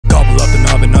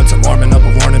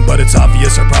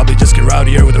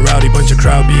rowdier with a rowdy bunch of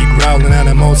crowd beat, growling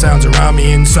animal sounds around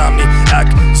me.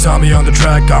 Insomniac, saw me on the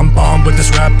track. I'm bombed with this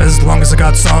rap. As long as I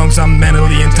got songs, I'm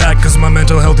mentally intact. Cause my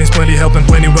mental health needs plenty help, and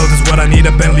plenty wealth is what I need.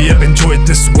 A Bentley, I've enjoyed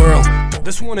this world.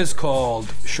 This one is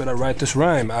called Should I Write This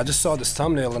Rhyme? I just saw this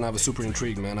thumbnail and I was super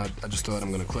intrigued, man. I just thought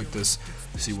I'm gonna click this,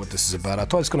 see what this is about. I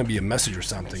thought it's gonna be a message or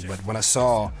something, but when I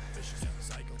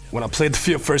played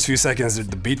the first few seconds,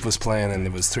 the beat was playing and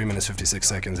it was 3 minutes 56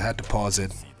 seconds. I had to pause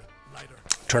it,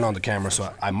 turn on the camera,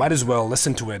 so I might as well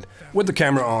listen to it with the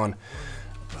camera on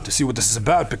to see what this is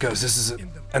about, because this is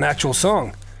an actual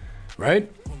song,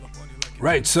 right?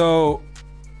 Right, so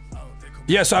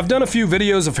yeah, so I've done a few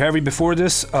videos of Harry before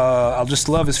this. I just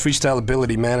love his freestyle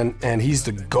ability, man, and he's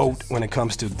the GOAT when it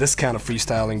comes to this kind of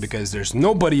freestyling, because there's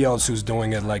nobody else who's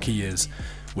doing it like he is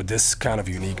with this kind of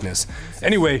uniqueness.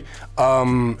 Anyway,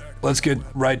 let's get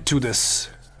right to this.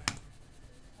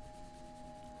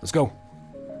 Let's go.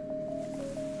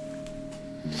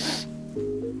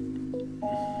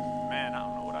 Man, I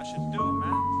don't know what I should do,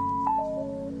 man.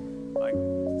 Like,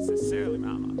 sincerely,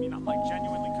 man, I'm like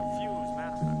genuinely confused,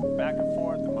 man. I'm back and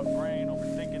forth in my brain,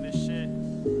 overthinking this shit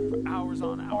for hours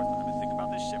on hours. I've been thinking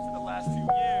about this shit for the last few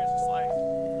years. It's like,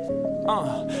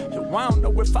 I don't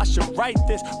know if I should write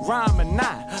this rhyme or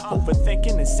not.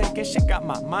 Overthinking and sinking shit got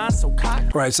my mind so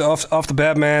cocked. Right, so off the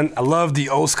bat, man, I love the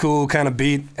old school kind of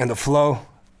beat and the flow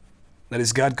that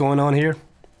he's got going on here.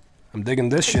 I'm digging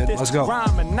this shit. Let's go.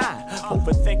 Rhyme or not,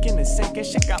 overthinking and sinking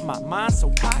shit got my mind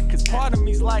so cocked. Cause part of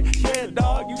me's like, yeah,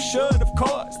 dog, you should, of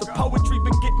course. The poetry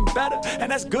been getting better, and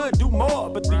that's good, do more.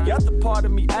 But the other part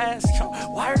of me asks,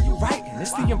 why are you writing?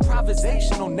 It's the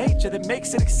improvisational nature that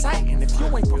makes it exciting. If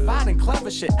you ain't providing clever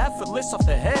shit effortless off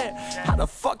the head, how the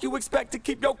fuck you expect to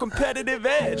keep your competitive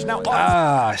edge?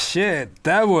 Now, shit,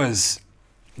 that was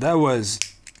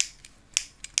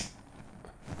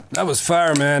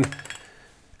fire, man.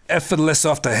 Effortless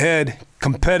off the head,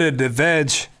 competitive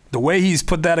edge. The way he's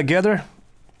put that together,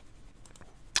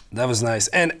 that was nice.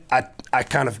 And I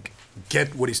kind of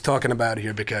get what he's talking about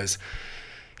here, because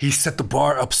he set the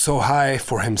bar up so high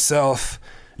for himself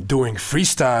doing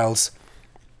freestyles,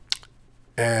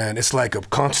 and it's like a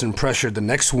constant pressure. The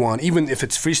next one, even if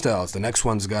it's freestyles, the next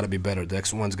one's got to be better. The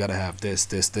next one's got to have this.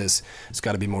 It's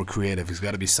got to be more creative. It's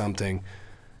got to be something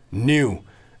new.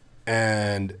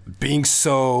 And being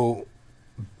so,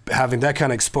 having that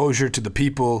kind of exposure to the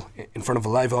people in front of a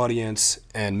live audience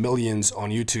and millions on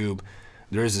YouTube,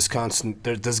 there is this constant,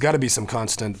 there's got to be some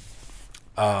constant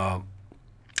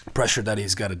pressure that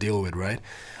he's got to deal with, right?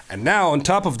 And now on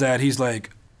top of that, he's like,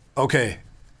 okay,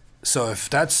 so if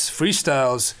that's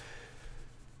freestyles,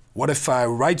 what if I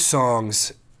write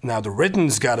songs? Now the written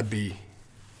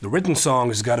song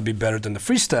has got to be better than the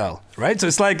freestyle, right? So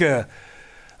it's like a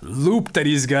loop that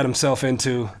he's got himself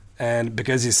into. And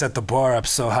because he set the bar up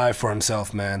so high for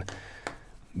himself, man.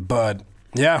 But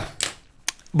yeah,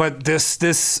 but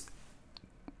this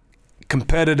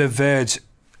competitive edge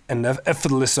and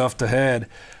effortless off the head,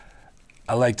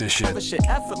 I like this shit.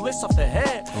 Effortless off the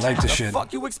head. I like this shit. How the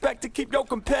fuck you expect to keep your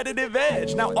competitive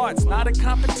edge? Now art's not a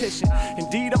competition.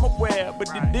 Indeed, I'm aware, but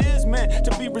it is meant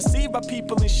to be received by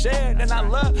people and shared. And I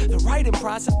love the writing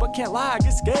process, but can't lie, I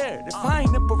get scared. If I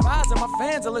ain't improvising, my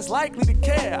fans are less likely to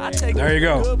care. I take there you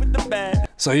go. Good with the bad.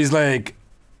 So he's like,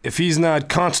 if he's not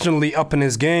constantly up in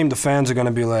his game, the fans are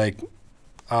gonna be like,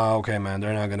 oh, okay, man,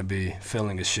 they're not gonna be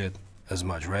feeling his shit as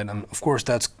much, right? And of course,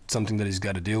 that's something that he's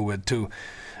got to deal with too.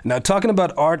 Now, talking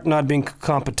about art not being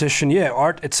competition, yeah,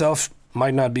 art itself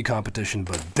might not be competition,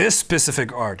 but this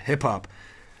specific art, hip-hop,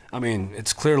 I mean,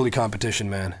 it's clearly competition,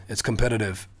 man. It's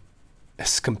competitive.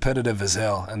 It's competitive as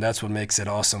hell, and that's what makes it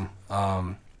awesome,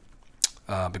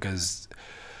 because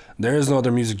there is no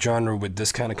other music genre with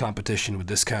this kind of competition, with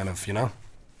this kind of, you know,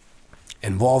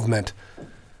 involvement.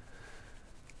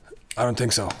 I don't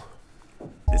think so.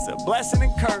 It's a blessing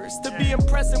and curse to be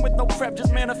impressing with no prep,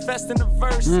 just manifesting the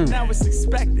verse. Now it's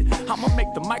expected. I'ma make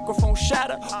the microphone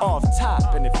shatter off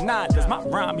top, and if not, does my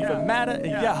rhyme even matter? And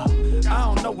yeah, I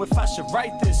don't know if I should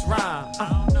write this rhyme.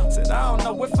 Said I don't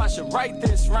know if I should write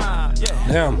this rhyme. Yeah,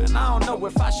 damn. And I don't know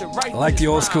if I should write. I like the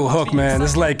old school hook, man.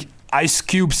 It's like Ice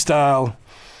Cube style.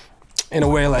 In a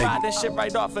way, like that shit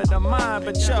right off of the mind,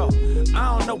 but yo,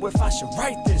 I don't know if I should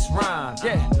write this rhyme.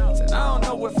 Yeah, said I don't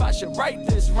know if I should write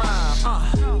this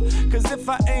rhyme. Cause if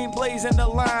I ain't blazing the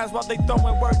lines while they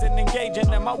throwing words and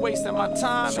engaging, am I wasting my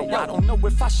time? So I don't know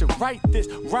if I should write this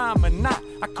rhyme or not.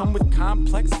 I come with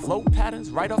complex flow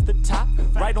patterns right off the top,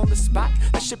 right on the spot.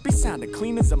 That shit be sounding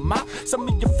clean as a mop. Some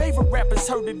of your favorite rappers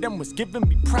heard it and was giving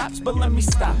me props, but let me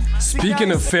stop.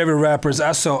 Speaking of favorite rappers,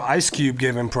 I saw Ice Cube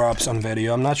giving props on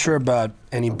video. I'm not sure about about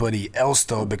anybody else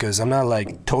though, because I'm not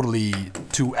like totally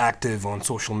too active on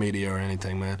social media or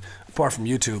anything, man. Apart from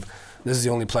YouTube, this is the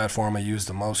only platform I use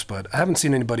the most, but I haven't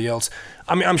seen anybody else.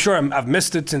 I mean, I'm sure I've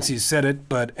missed it since he said it,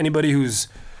 but anybody who's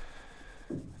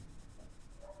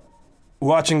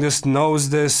watching this knows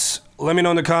this. Let me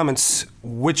know in the comments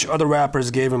which other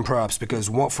rappers gave him props, because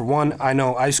for one, I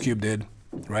know Ice Cube did,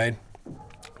 right?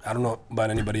 I don't know about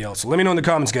anybody else. So let me know in the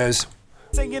comments, guys.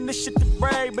 Saying this shit to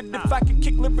brag, but if I could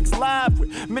kick lyrics live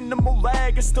with minimal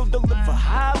lag and still deliver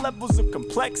high levels of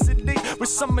complexity with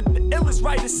some of the illest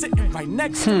writers sitting right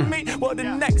next to me, well, the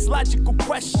next logical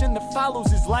question that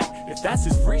follows is like, if that's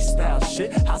his freestyle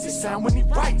shit, how's he sound when he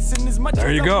writes? And as much as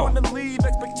I want to leave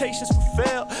expectations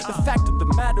fulfilled, the fact of the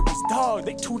matter is, dog,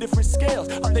 they two different scales.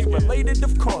 Are they related?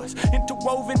 Of course.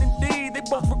 Interwoven indeed, they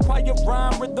both require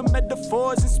rhyme, rhythm,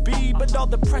 metaphors, and speed, but all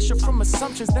the pressure from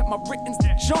assumptions that my written's the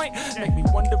joint make me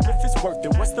wonder if it's worth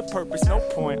it. What's the purpose? No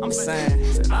point. I'm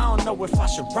saying, said I don't know if I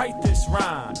should write this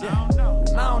rhyme. Yeah.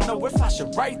 And I don't know if I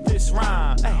should write this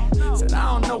rhyme. Ay. Said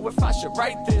I don't know if I should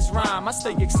write this rhyme. I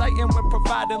stay exciting when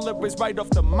providing lyrics right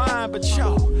off the mind, but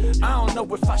yo, I don't know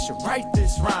if I should write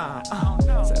this rhyme.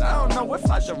 Said I don't know if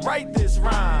I should write this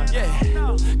rhyme.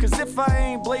 Yeah. Cause if I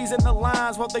ain't blazing the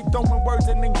lines while they throwing words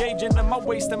and engaging, am I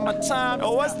wasting my time?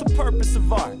 Oh, what's the purpose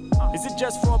of art? Is it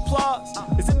just for applause?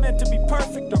 Is it meant to be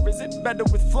perfect, or is it better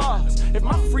with flaws? If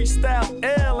my freestyle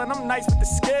ill and I'm nice with the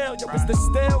scale, yo, is there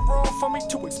still room for me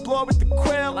to explore with the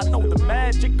quill? I know the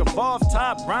magic of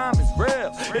off-top rhyme is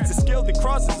real. It's a skill that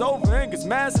crosses over and gets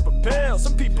massive appeal.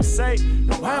 Some people say,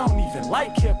 no, I don't even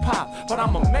like hip-hop, but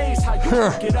I'm amazed how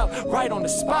you pick it up right on the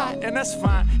spot, and that's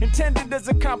fine. Intended as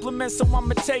a compliment, so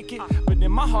I'ma take it. But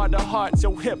in my heart of hearts,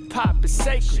 yo, hip-hop is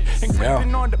sacred. And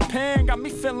gripping on the pen got me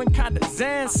feeling kinda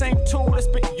zen. Same tool that's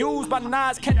been used by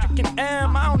Nas, Kendrick, and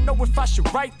M. I don't know if I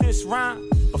should write this rhyme,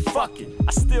 but fuck it,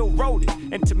 I still wrote it.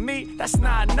 And to me, that's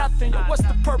not nothing. Yo, what's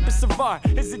the purpose of art?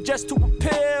 Is it just to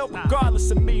appeal?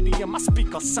 Regardless of medium, I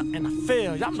speak on something I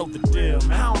feel. Y'all know the deal,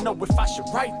 man. I don't know if I should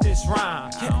write this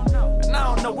rhyme. Yeah. And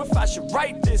I don't know if I should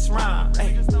write this rhyme.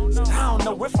 Hey. I don't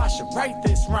know if I should write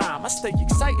this rhyme. I stay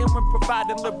excited when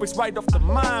providing lyrics right off the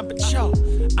mind, but yo,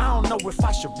 I don't know if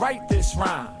I should write this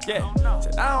rhyme. Yeah.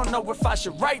 Said I don't know if I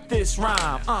should write this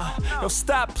rhyme. Yo,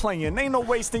 stop playing. Ain't no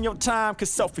wasting your time, cause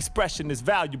self-expression is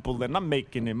valuable and I'm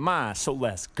making it mine. So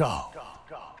let's go.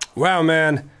 Wow,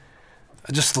 man.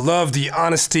 I just love the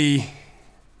honesty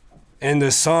in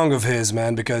this song of his,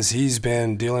 man, because he's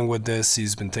been dealing with this.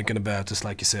 He's been thinking about, just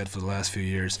like you said, for the last few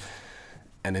years.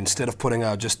 And instead of putting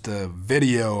out just a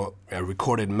video, a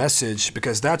recorded message,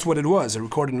 because that's what it was, a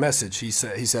recorded message. He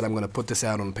said, I'm going to put this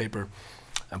out on paper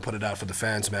and put it out for the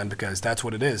fans, man, because that's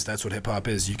what it is. That's what hip-hop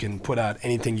is. You can put out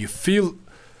anything you feel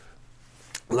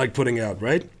like putting out,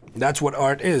 right? That's what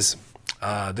art is,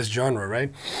 this genre,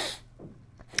 right?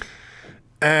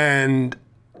 And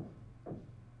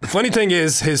the funny thing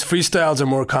is, his freestyles are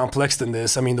more complex than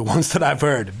this. I mean, the ones that I've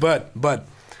heard. But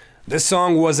this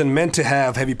song wasn't meant to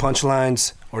have heavy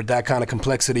punchlines or that kind of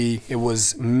complexity. It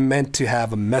was meant to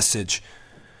have a message,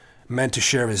 meant to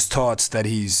share his thoughts that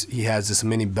he has this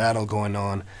mini battle going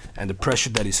on, and the pressure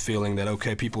that he's feeling that,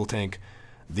 okay, people think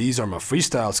these are my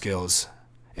freestyle skills.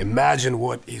 Imagine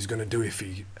what he's gonna do if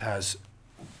he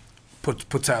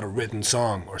puts out a written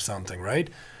song or something, right?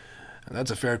 And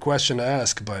that's a fair question to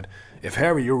ask, but if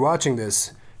Harry, you're watching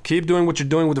this, keep doing what you're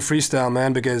doing with the freestyle,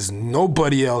 man, because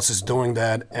nobody else is doing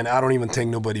that, and I don't even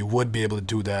think nobody would be able to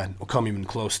do that or come even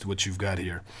close to what you've got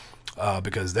here,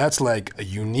 because that's like a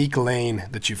unique lane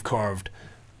that you've carved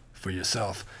for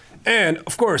yourself. And,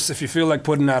 of course, if you feel like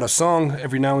putting out a song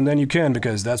every now and then, you can,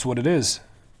 because that's what it is.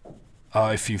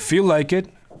 If you feel like it,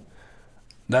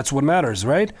 that's what matters,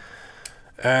 right?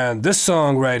 And this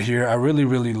song right here, I really,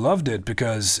 really loved it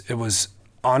because it was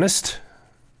honest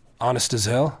as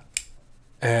hell.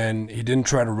 And he didn't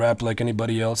try to rap like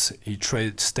anybody else. He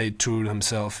stayed true to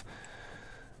himself.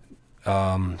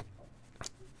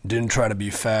 Didn't try to be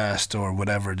fast or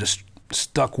whatever. Just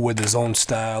stuck with his own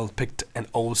style. Picked an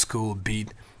old school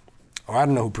beat. Or I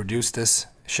don't know who produced this.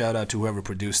 Shout out to whoever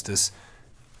produced this.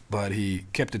 But he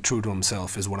kept it true to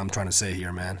himself is what I'm trying to say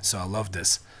here, man. So I love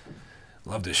this.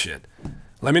 Love this shit.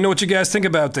 Let me know what you guys think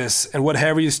about this and what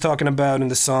Harry is talking about in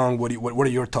the song. What are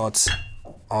your thoughts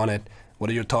on it?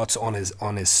 What are your thoughts on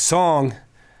his song?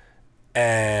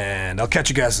 And I'll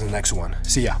catch you guys in the next one.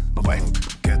 See ya. Bye-bye.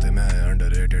 कहते मैं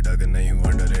underrated अगर नहीं हूँ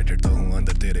underrated तो हूँ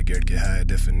अंदर तेरे gate के high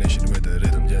definition with the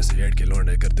rhythm जैसे हेड के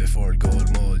लौंडे करते फोल्ड गोल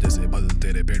मोल जैसे बल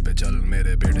तेरे पेट पे चल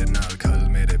मेरे बेटे नाल खल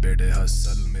मेरे बेटे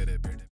हसल